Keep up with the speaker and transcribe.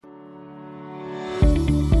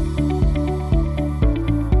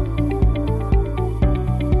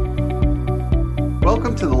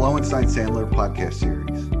Welcome to the Lowenstein Sandler podcast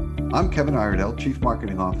series. I'm Kevin Iredell, Chief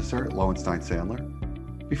Marketing Officer at Lowenstein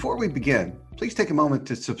Sandler. Before we begin, please take a moment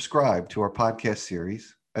to subscribe to our podcast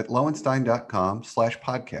series at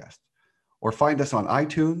lowenstein.com/podcast, or find us on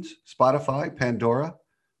iTunes, Spotify, Pandora,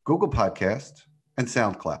 Google Podcasts, and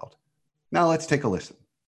SoundCloud. Now let's take a listen.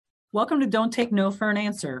 Welcome to Don't Take No for an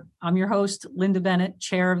Answer. I'm your host, Linda Bennett,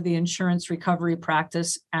 Chair of the Insurance Recovery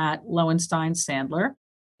Practice at Lowenstein Sandler.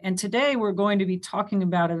 And today we're going to be talking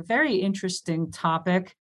about a very interesting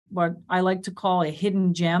topic, what I like to call a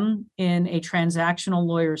hidden gem in a transactional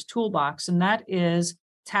lawyer's toolbox, and that is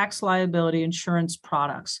tax liability insurance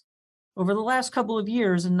products. Over the last couple of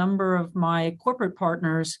years, a number of my corporate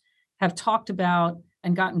partners have talked about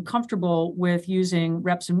and gotten comfortable with using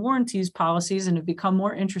reps and warranties policies and have become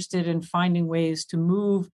more interested in finding ways to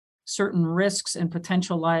move certain risks and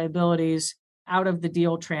potential liabilities out of the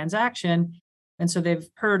deal transaction. And so they've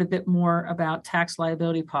heard a bit more about tax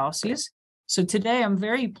liability policies. So today I'm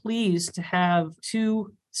very pleased to have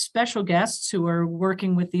two special guests who are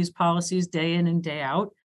working with these policies day in and day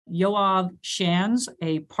out. Yoav Shands,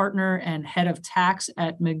 a partner and head of tax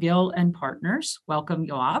at McGill and Partners. Welcome,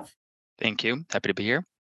 Yoav. Thank you. Happy to be here.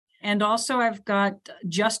 And also I've got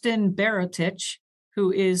Justin Barotich,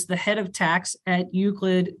 who is the head of tax at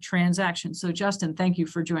Euclid Transactional. So Justin, thank you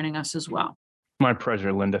for joining us as well. My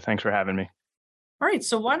pleasure, Linda. Thanks for having me. All right,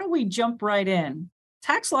 so why don't we jump right in?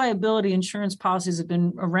 Tax liability insurance policies have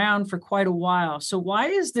been around for quite a while. So why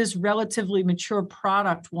is this relatively mature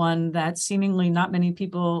product one that seemingly not many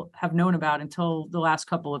people have known about until the last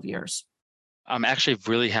couple of years? I'm actually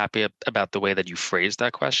really happy about the way that you phrased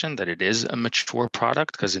that question, that it is a mature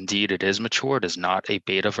product, because indeed it is mature. It is not a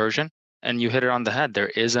beta version. And you hit it on the head. There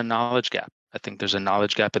is a knowledge gap. I think there's a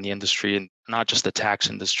knowledge gap in the industry, and not just the tax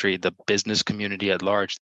industry, the business community at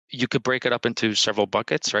large. You could break it up into several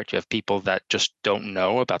buckets, right? You have people that just don't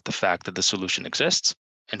know about the fact that the solution exists.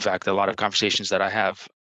 In fact, a lot of conversations that I have,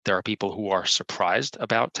 there are people who are surprised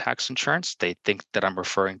about tax insurance. They think that I'm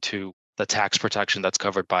referring to the tax protection that's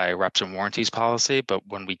covered by reps and warranties policy. But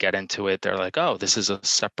when we get into it, they're like, oh, this is a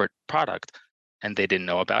separate product, and they didn't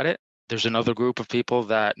know about it. There's another group of people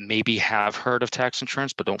that maybe have heard of tax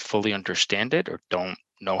insurance, but don't fully understand it or don't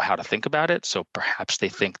know how to think about it. So perhaps they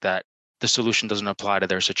think that the solution doesn't apply to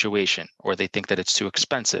their situation, or they think that it's too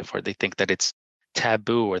expensive, or they think that it's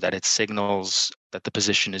taboo, or that it signals that the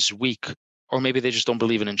position is weak, or maybe they just don't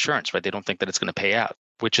believe in insurance, right? They don't think that it's going to pay out,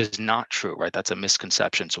 which is not true, right? That's a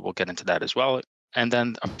misconception. So we'll get into that as well. And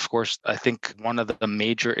then, of course, I think one of the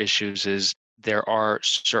major issues is there are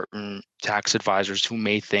certain tax advisors who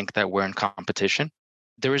may think that we're in competition.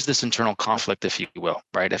 There is this internal conflict, if you will,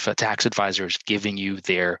 right? If a tax advisor is giving you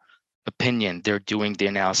their opinion, they're doing the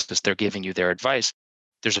analysis, they're giving you their advice,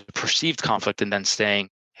 there's a perceived conflict in then saying,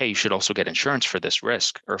 hey, you should also get insurance for this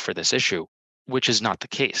risk or for this issue, which is not the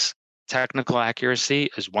case. Technical accuracy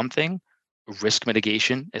is one thing. Risk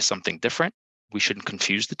mitigation is something different. We shouldn't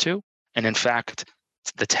confuse the two. And in fact,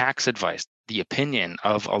 the tax advice, the opinion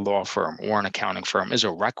of a law firm or an accounting firm is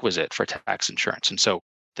a requisite for tax insurance. And so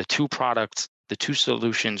the two products, the two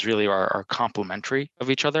solutions really are complementary of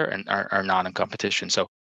each other and are not in competition. So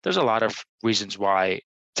there's a lot of reasons why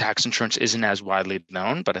tax insurance isn't as widely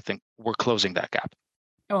known, but I think we're closing that gap.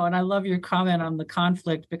 Oh, and I love your comment on the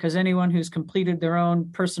conflict, because anyone who's completed their own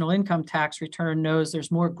personal income tax return knows there's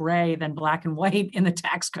more gray than black and white in the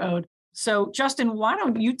tax code. So, Justin, why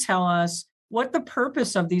don't you tell us what the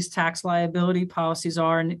purpose of these tax liability policies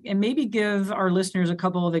are, and maybe give our listeners a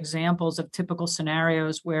couple of examples of typical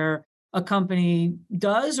scenarios where a company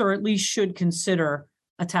does or at least should consider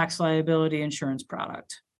a tax liability insurance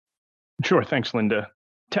product. Sure. Thanks, Linda.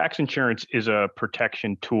 Tax insurance is a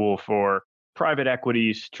protection tool for private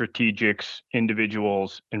equities, strategics,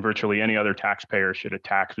 individuals, and virtually any other taxpayer should a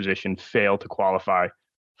tax position fail to qualify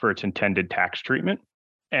for its intended tax treatment.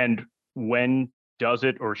 And when does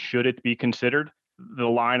it or should it be considered? The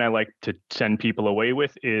line I like to send people away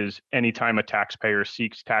with is anytime a taxpayer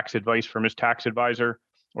seeks tax advice from his tax advisor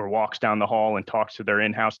or walks down the hall and talks to their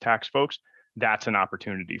in-house tax folks, that's an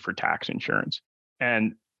opportunity for tax insurance.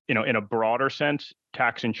 And in a broader sense,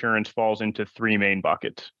 tax insurance falls into three main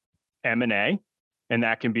buckets. M&A, and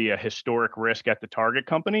that can be a historic risk at the target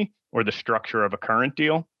company or the structure of a current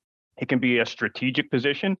deal. It can be a strategic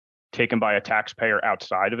position taken by a taxpayer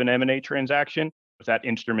outside of an M&A transaction. If that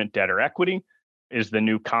instrument, debt or equity, is the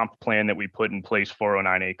new comp plan that we put in place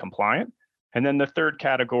 409A compliant. And then the third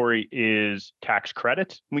category is tax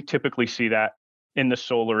credits. We typically see that in the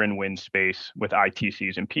solar and wind space with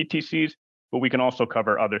ITCs and PTCs, but we can also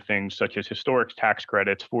cover other things such as historic tax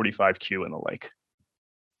credits, 45Q and the like.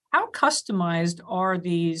 How customized are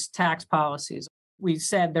these tax policies? we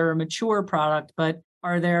said they're a mature product, but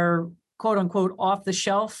are there quote unquote off the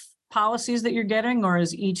shelf policies that you're getting, or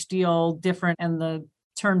is each deal different and the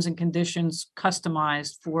terms and conditions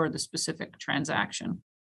customized for the specific transaction?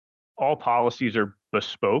 All policies are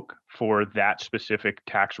bespoke for that specific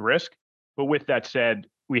tax risk. But with that said,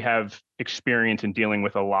 we have experience in dealing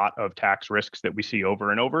with a lot of tax risks that we see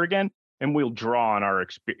over and over again, and we'll draw on our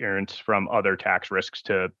experience from other tax risks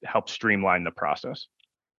to help streamline the process.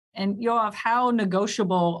 And Yoav, how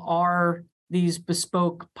negotiable are these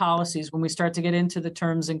bespoke policies when we start to get into the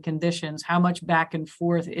terms and conditions? How much back and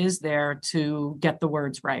forth is there to get the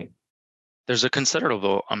words right? There's a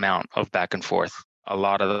considerable amount of back and forth. A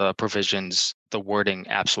lot of the provisions, the wording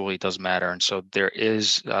absolutely does matter. And so there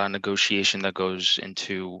is a negotiation that goes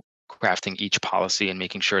into crafting each policy and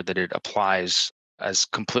making sure that it applies as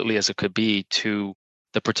completely as it could be to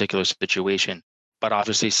the particular situation. But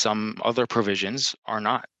obviously, some other provisions are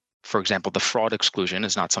not. For example, the fraud exclusion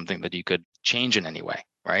is not something that you could change in any way,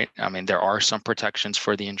 right? I mean, there are some protections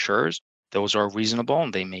for the insurers. Those are reasonable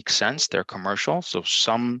and they make sense. They're commercial. So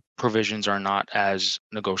some provisions are not as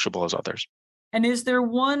negotiable as others. And is there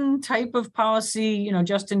one type of policy,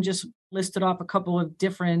 Justin just listed off a couple of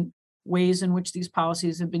different ways in which these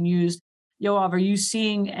policies have been used. Yoav, are you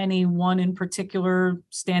seeing any one in particular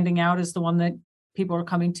standing out as the one that people are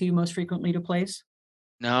coming to you most frequently to place?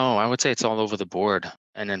 No, I would say it's all over the board.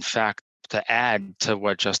 And in fact, to add to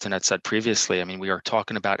what Justin had said previously, I mean, we are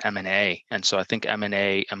talking about M&A. And so I think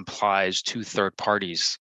M&A implies two third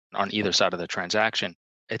parties on either side of the transaction.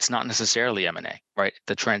 It's not necessarily M&A, right?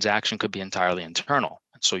 The transaction could be entirely internal.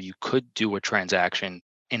 So you could do a transaction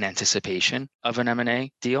in anticipation of an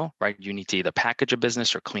M&A deal, right? You need to either package a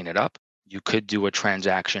business or clean it up. You could do a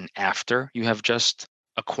transaction after you have just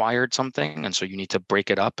acquired something. And so you need to break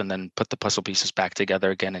it up and then put the puzzle pieces back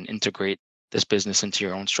together again and integrate this business into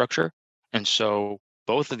your own structure. And so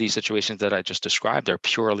both of these situations that I just described are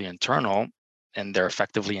purely internal, and they're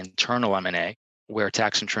effectively internal M&A, where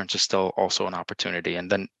tax insurance is still also an opportunity. And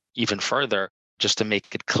then even further, just to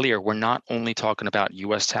make it clear, we're not only talking about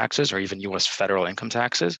U.S. taxes or even U.S. federal income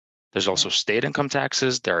taxes. There's also state income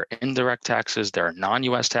taxes, there are indirect taxes, there are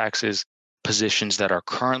non-U.S. taxes, positions that are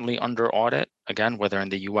currently under audit, again, whether in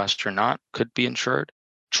the U.S. or not, could be insured.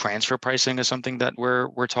 Transfer pricing is something that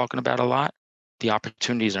we're talking about a lot. The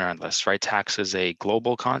opportunities are endless, right? Tax is a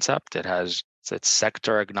global concept. It's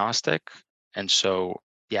sector agnostic. And so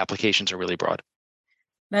the applications are really broad.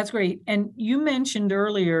 That's great. And you mentioned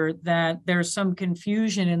earlier that there's some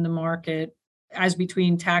confusion in the market as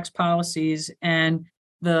between tax policies and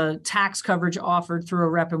the tax coverage offered through a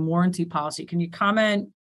rep and warranty policy. Can you comment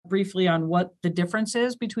briefly on what the difference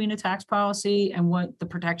is between a tax policy and what the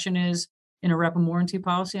protection is in a rep and warranty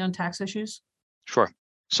policy on tax issues? Sure.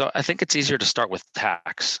 So I think it's easier to start with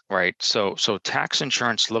tax, right? So tax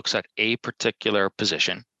insurance looks at a particular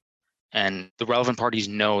position, and the relevant parties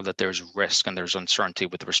know that there's risk and there's uncertainty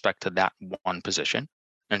with respect to that one position.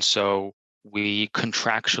 And so we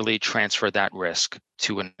contractually transfer that risk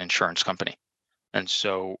to an insurance company. And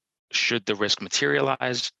so should the risk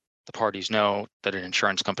materialize, the parties know that an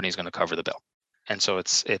insurance company is going to cover the bill. And so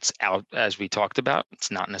it's out, as we talked about, it's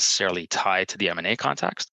not necessarily tied to the M&A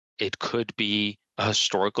context. It could be a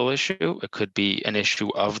historical issue. It could be an issue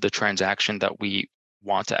of the transaction that we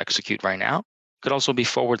want to execute right now. It could also be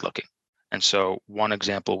forward-looking. And so one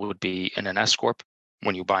example would be in an S Corp.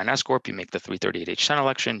 When you buy an S Corp, you make the 338H10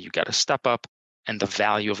 election, you get a step up, and the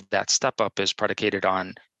value of that step up is predicated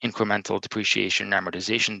on incremental depreciation and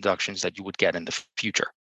amortization deductions that you would get in the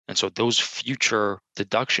future. And so those future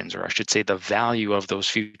deductions, or I should say the value of those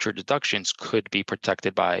future deductions, could be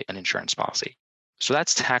protected by an insurance policy. So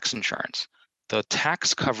that's tax insurance. The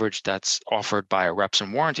tax coverage that's offered by a reps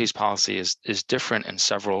and warranties policy is different in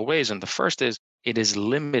several ways. And the first is it is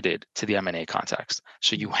limited to the M&A context.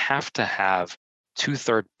 So you have to have two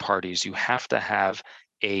third parties. You have to have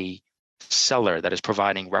a seller that is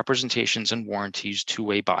providing representations and warranties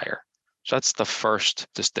to a buyer. So that's the first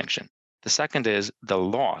distinction. The second is the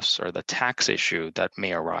loss or the tax issue that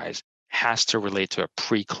may arise has to relate to a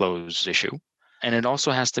pre-close issue. And it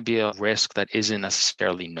also has to be a risk that isn't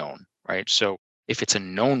necessarily known, right? So if it's a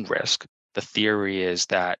known risk, the theory is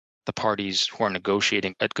that the parties who are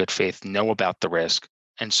negotiating at good faith know about the risk.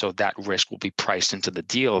 And so that risk will be priced into the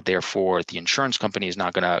deal. Therefore, the insurance company is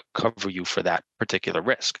not going to cover you for that particular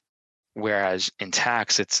risk. Whereas in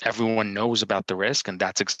tax, it's everyone knows about the risk, and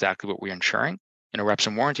that's exactly what we're insuring. In a reps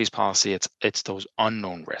and warranties policy, it's those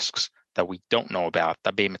unknown risks that we don't know about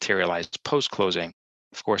that may materialize post-closing,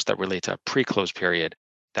 of course, that relate to a pre-close period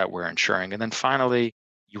that we're insuring. And then finally,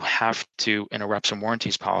 you have to, in a reps and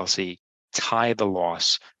warranties policy, tie the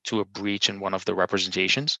loss to a breach in one of the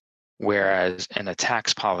representations. Whereas in a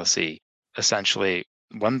tax policy, essentially,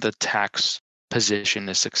 when the tax position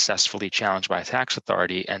is successfully challenged by a tax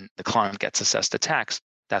authority and the client gets assessed a tax,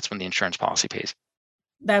 that's when the insurance policy pays.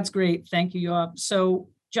 That's great. Thank you, Yoav. So,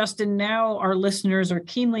 Justin, now our listeners are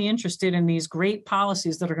keenly interested in these great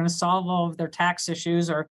policies that are going to solve all of their tax issues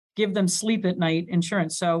or give them sleep at night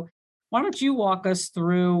insurance. So, why don't you walk us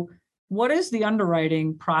through what is the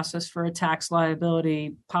underwriting process for a tax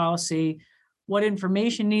liability policy? What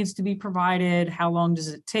information needs to be provided? How long does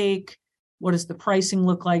it take? What does the pricing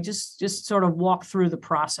look like? Just sort of walk through the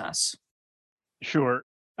process. Sure.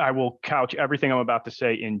 I will couch everything I'm about to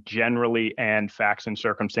say in generally and facts and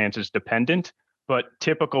circumstances dependent, but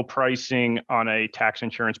typical pricing on a tax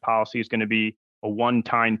insurance policy is going to be a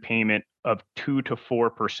one-time payment of 2 to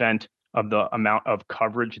 4% of the amount of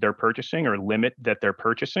coverage they're purchasing or limit that they're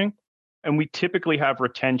purchasing. And we typically have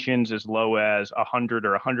retentions as low as $100,000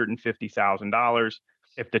 or $150,000.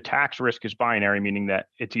 If the tax risk is binary, meaning that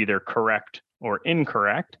it's either correct or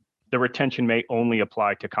incorrect, the retention may only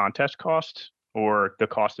apply to contest costs or the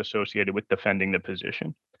cost associated with defending the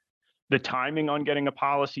position. The timing on getting a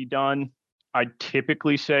policy done, I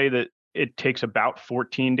typically say that it takes about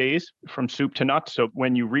 14 days from soup to nuts. So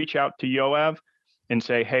when you reach out to Yoav and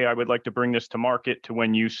say, hey, I would like to bring this to market, to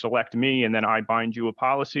when you select me and then I bind you a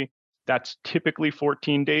policy, that's typically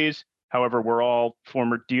 14 days. However, we're all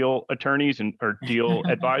former deal attorneys or deal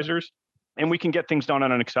advisors, and we can get things done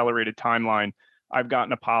on an accelerated timeline. I've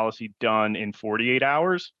gotten a policy done in 48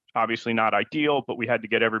 hours. Obviously not ideal, but we had to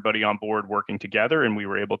get everybody on board working together, and we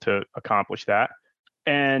were able to accomplish that.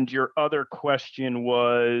 And your other question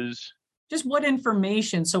was? Just what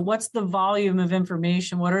information? So what's the volume of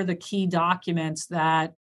information? What are the key documents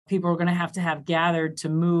that people are going to have gathered to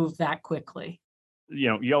move that quickly?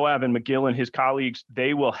 Yoav and McGill and his colleagues,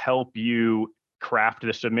 they will help you craft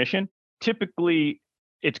the submission. Typically,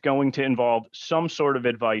 it's going to involve some sort of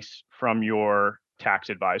advice from your tax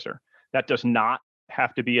advisor. That does not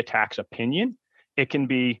have to be a tax opinion. It can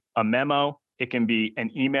be a memo. It can be an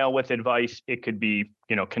email with advice. It could be,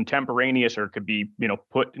 contemporaneous, or it could be,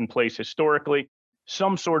 put in place historically.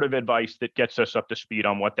 Some sort of advice that gets us up to speed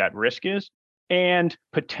on what that risk is, and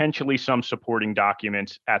potentially some supporting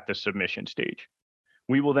documents at the submission stage.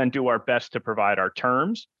 We will then do our best to provide our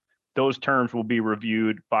terms. Those terms will be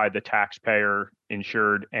reviewed by the taxpayer,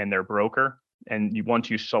 insured, and their broker. And once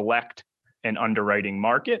you select an underwriting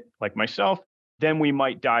market, like myself, then we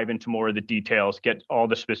might dive into more of the details, get all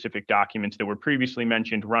the specific documents that were previously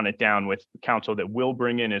mentioned, run it down with counsel that we'll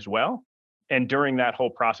bring in as well. And during that whole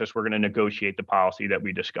process, we're going to negotiate the policy that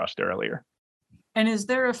we discussed earlier. And is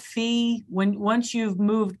there a fee once you've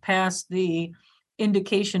moved past the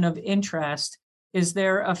indication of interest? Is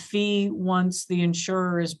there a fee once the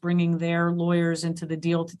insurer is bringing their lawyers into the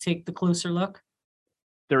deal to take the closer look?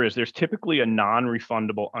 There is. There's typically a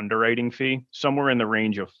non-refundable underwriting fee, somewhere in the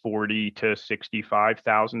range of $40,000 to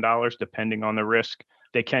 $65,000, depending on the risk.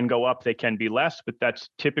 They can go up, they can be less, but that's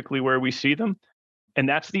typically where we see them. And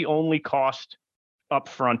that's the only cost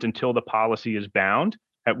upfront until the policy is bound,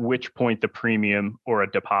 at which point the premium or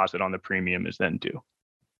a deposit on the premium is then due.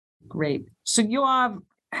 Great. So Yoav,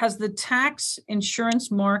 has the tax insurance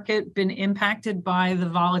market been impacted by the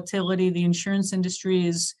volatility the insurance industry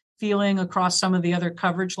is feeling across some of the other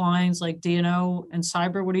coverage lines like D&O and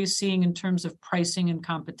cyber? What are you seeing in terms of pricing and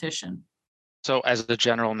competition? So as a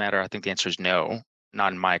general matter, I think the answer is no,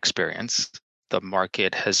 not in my experience. The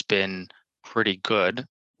market has been pretty good.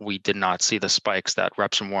 We did not see the spikes that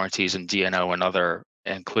reps and warranties and D&O and other,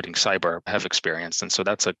 including cyber, have experienced. And so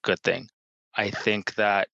that's a good thing. I think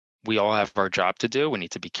that we all have our job to do. We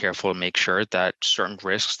need to be careful and make sure that certain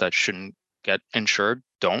risks that shouldn't get insured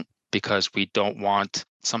don't, because we don't want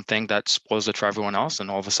something that spoils it for everyone else.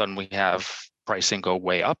 And all of a sudden we have pricing go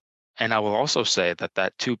way up. And I will also say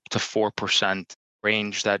that 2 to 4%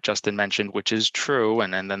 range that Justin mentioned, which is true,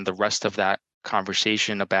 and then the rest of that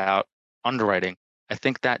conversation about underwriting, I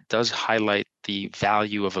think that does highlight the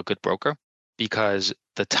value of a good broker, because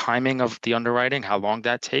the timing of the underwriting, how long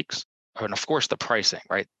that takes, and of course the pricing,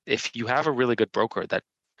 right? If you have a really good broker that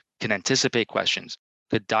can anticipate questions,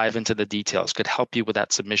 could dive into the details, could help you with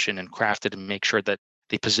that submission and craft it and make sure that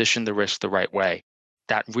they position the risk the right way,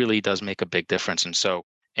 that really does make a big difference. And so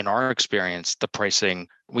in our experience, the pricing,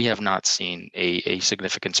 we have not seen a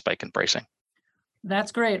significant spike in pricing.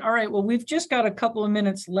 That's great. All right. Well, we've just got a couple of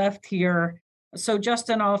minutes left here. So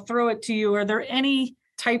Justin, I'll throw it to you. Are there any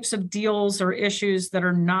types of deals or issues that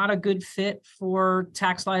are not a good fit for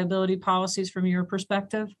tax liability policies from your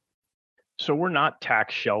perspective? So we're not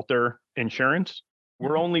tax shelter insurance.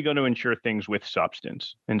 We're only going to insure things with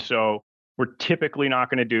substance. And so We're typically not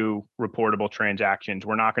going to do reportable transactions.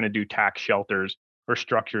 We're not going to do tax shelters or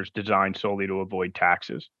structures designed solely to avoid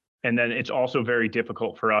taxes. And then it's also very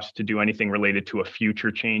difficult for us to do anything related to a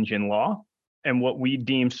future change in law. And what we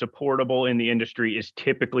deem supportable in the industry is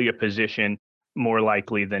typically a position more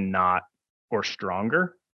likely than not or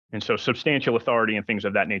stronger. And so substantial authority and things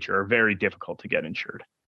of that nature are very difficult to get insured.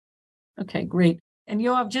 Okay, great. And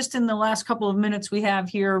Yoav, just in the last couple of minutes we have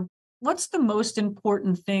here, what's the most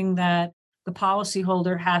important thing that the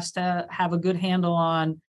policyholder has to have a good handle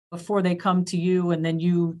on before they come to you and then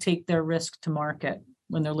you take their risk to market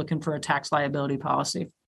when they're looking for a tax liability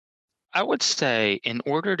policy? I would say in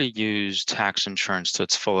order to use tax insurance to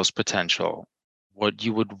its fullest potential, what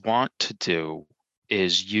you would want to do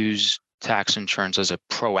is use tax insurance as a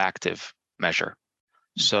proactive measure.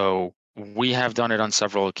 So we have done it on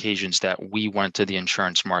several occasions that we went to the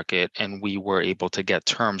insurance market and we were able to get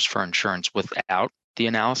terms for insurance without the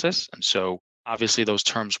analysis. And so obviously those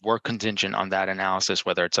terms were contingent on that analysis,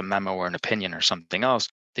 whether it's a memo or an opinion or something else.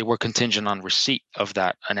 They were contingent on receipt of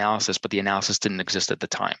that analysis, but the analysis didn't exist at the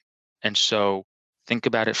time. And so think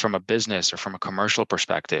about it from a business or from a commercial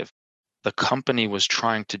perspective. The company was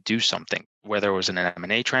trying to do something, whether it was an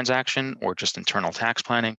M&A transaction or just internal tax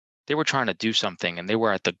planning. They were trying to do something and they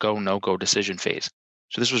were at the go, no-go decision phase.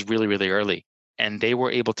 So this was really, really early. And they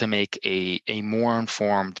were able to make a more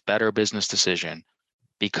informed, better business decision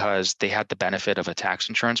because they had the benefit of a tax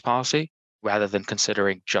insurance policy rather than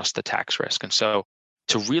considering just the tax risk. And so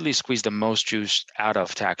to really squeeze the most juice out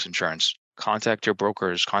of tax insurance, contact your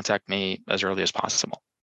brokers, contact me as early as possible.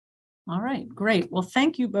 All right, great. Well,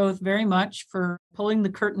 thank you both very much for pulling the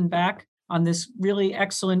curtain back on this really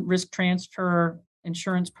excellent risk transfer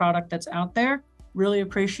insurance product that's out there. Really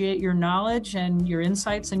appreciate your knowledge and your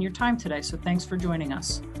insights and your time today. So thanks for joining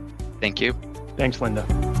us. Thank you. Thanks, Linda.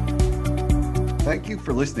 Thank you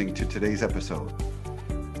for listening to today's episode.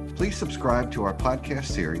 Please subscribe to our podcast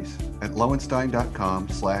series at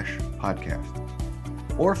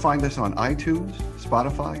lowenstein.com/podcast or find us on iTunes,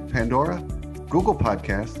 Spotify, Pandora, Google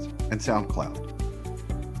Podcasts, and SoundCloud.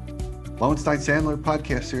 Lowenstein Sandler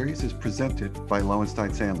podcast series is presented by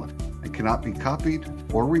Lowenstein Sandler and cannot be copied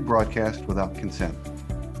or rebroadcast without consent.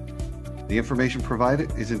 The information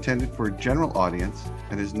provided is intended for a general audience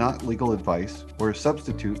and is not legal advice or a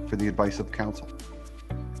substitute for the advice of counsel.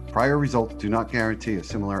 Prior results do not guarantee a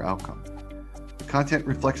similar outcome. The content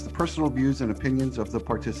reflects the personal views and opinions of the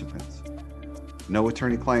participants. No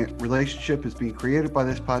attorney-client relationship is being created by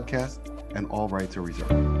this podcast, and all rights are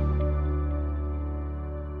reserved.